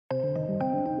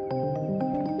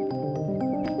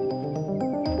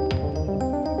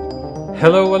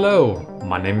Hello,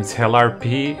 my name is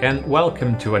HellRP and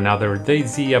welcome to another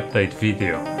Dayz update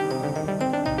video.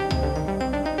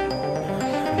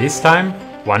 This time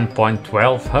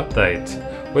 1.12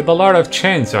 update, with a lot of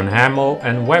changes on ammo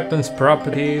and weapons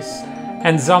properties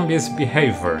and zombies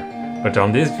behavior, but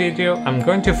on this video I'm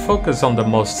going to focus on the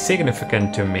most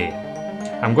significant to me.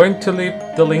 I'm going to leave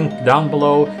the link down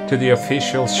below to the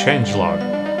official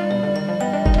changelog.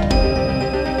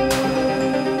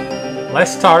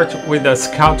 Let's start with the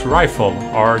Scout Rifle,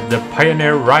 or the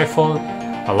Pioneer Rifle,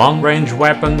 a long-range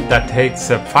weapon that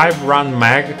takes a 5-round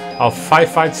mag of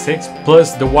 5.56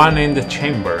 plus the one in the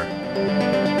chamber.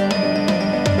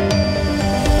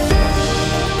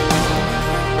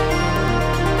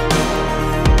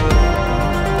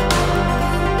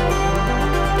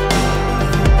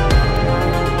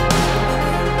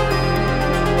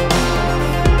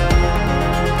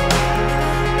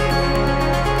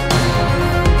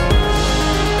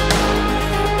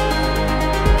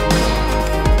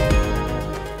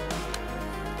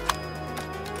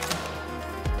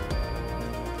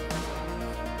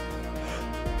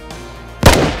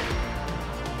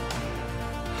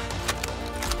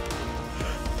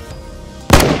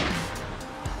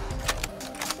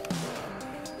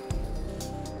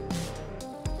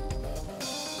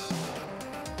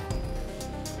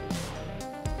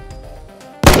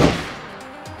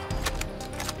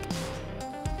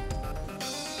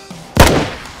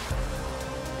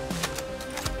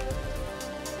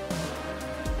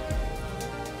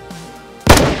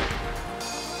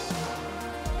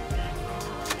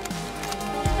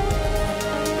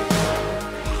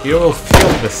 You will feel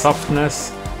the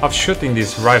softness of shooting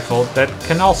this rifle that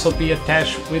can also be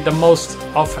attached with the most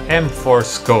of M4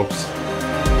 scopes.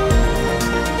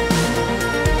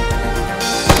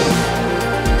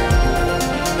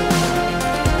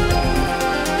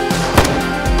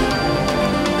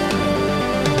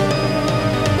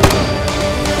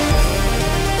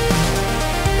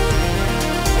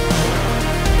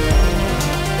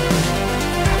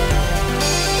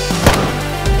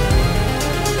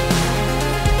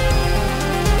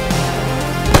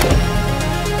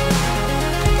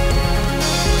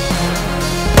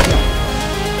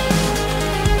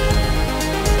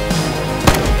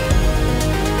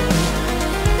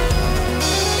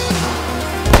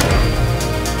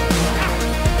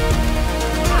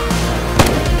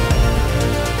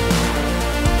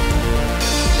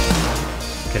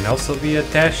 Can also be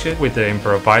attached with the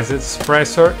improvised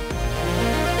suppressor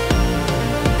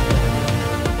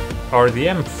or the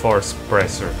M4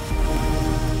 suppressor.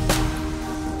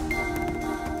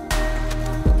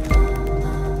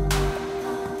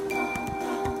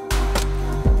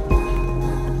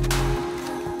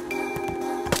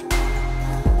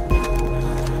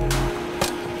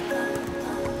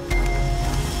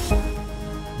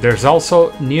 There's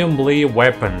also new melee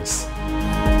weapons.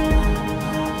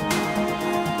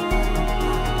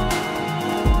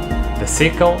 The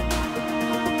sickle,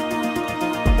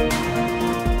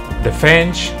 the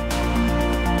fenge,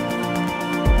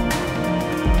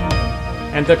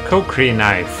 and the kukri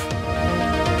knife.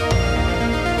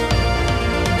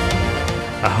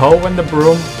 A hoe and the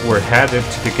broom were added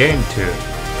to the game too.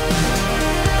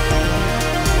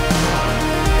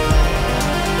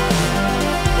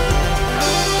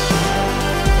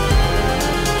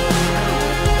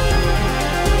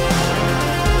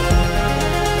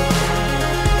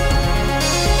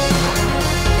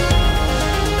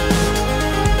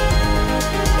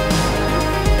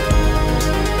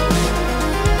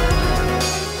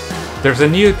 There's a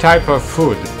new type of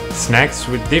food, snacks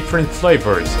with different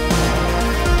flavors.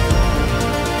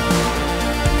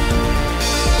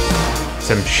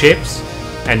 Some chips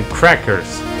and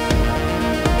crackers.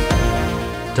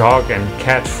 Dog and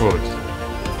cat food.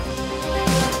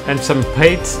 And some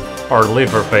pates or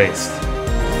liver based.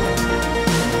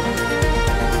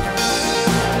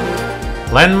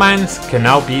 Landmines can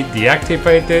now be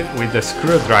deactivated with a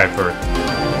screwdriver.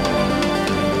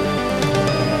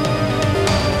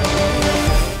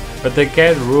 But they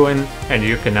get ruined and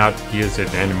you cannot use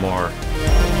it anymore.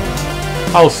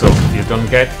 Also, you don't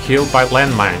get killed by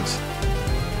landmines,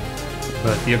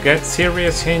 but you get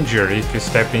serious injury if you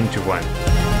step into one.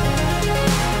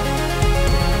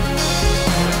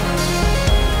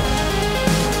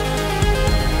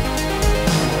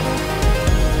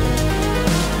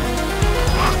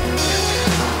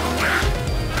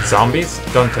 Zombies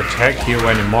don't attack you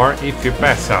anymore if you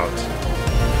pass out.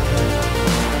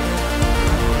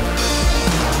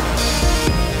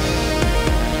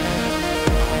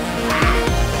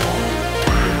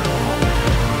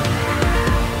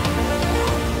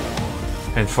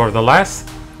 And for the last,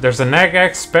 there's an egg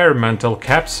experimental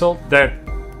capsule that...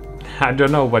 I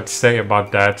don't know what to say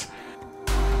about that.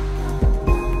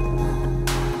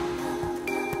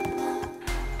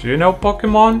 Do you know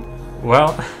Pokemon?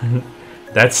 Well,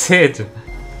 that's it.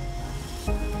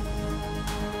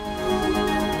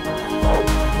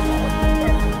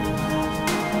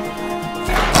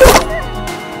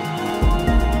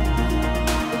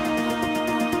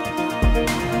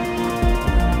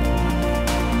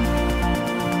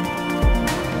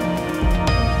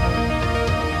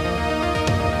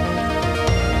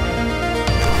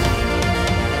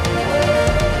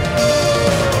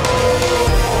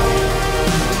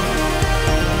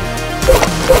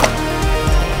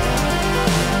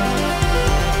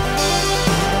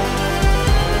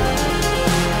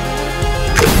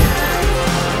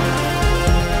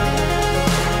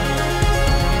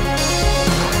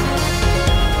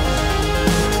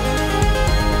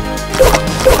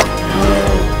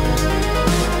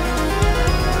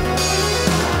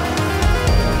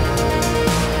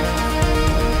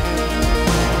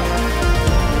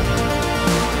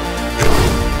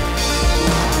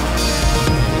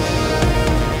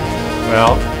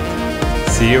 Well,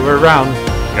 see you around.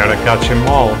 Gotta catch 'em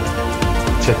all.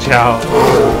 Ciao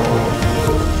ciao.